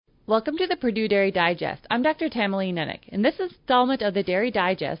Welcome to the Purdue Dairy Digest. I'm Dr. Tamalee Nennick. In this installment of the Dairy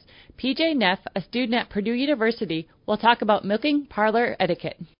Digest, PJ Neff, a student at Purdue University, will talk about milking parlor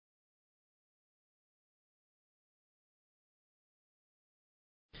etiquette.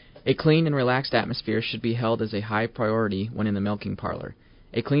 A clean and relaxed atmosphere should be held as a high priority when in the milking parlor.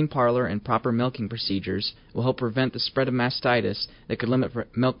 A clean parlor and proper milking procedures will help prevent the spread of mastitis that could limit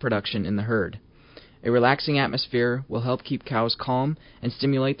milk production in the herd. A relaxing atmosphere will help keep cows calm and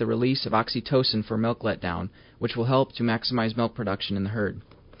stimulate the release of oxytocin for milk letdown, which will help to maximize milk production in the herd.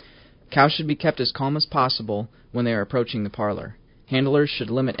 Cows should be kept as calm as possible when they are approaching the parlor. Handlers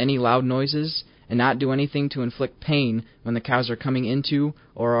should limit any loud noises and not do anything to inflict pain when the cows are coming into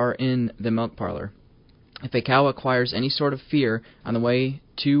or are in the milk parlor. If a cow acquires any sort of fear on the way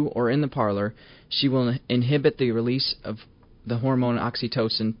to or in the parlor, she will inhibit the release of the hormone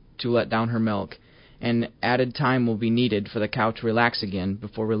oxytocin to let down her milk, and added time will be needed for the cow to relax again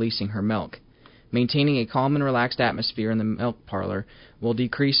before releasing her milk. Maintaining a calm and relaxed atmosphere in the milk parlor will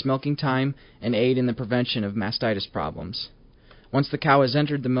decrease milking time and aid in the prevention of mastitis problems. Once the cow has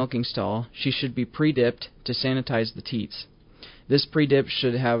entered the milking stall, she should be pre-dipped to sanitize the teats. This pre-dip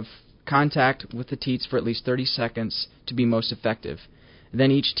should have contact with the teats for at least 30 seconds to be most effective.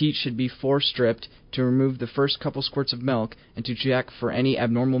 Then each teat should be fore-stripped to remove the first couple squirts of milk and to check for any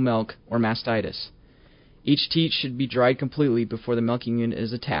abnormal milk or mastitis. Each teat should be dried completely before the milking unit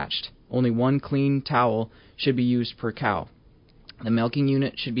is attached. Only one clean towel should be used per cow. The milking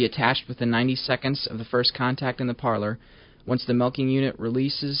unit should be attached within 90 seconds of the first contact in the parlor. Once the milking unit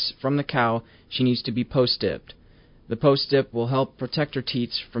releases from the cow, she needs to be post-dipped. The post-dip will help protect her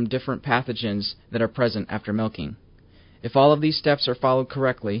teats from different pathogens that are present after milking. If all of these steps are followed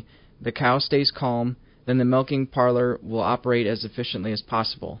correctly, the cow stays calm, then the milking parlor will operate as efficiently as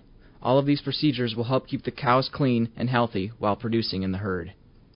possible. All of these procedures will help keep the cows clean and healthy while producing in the herd.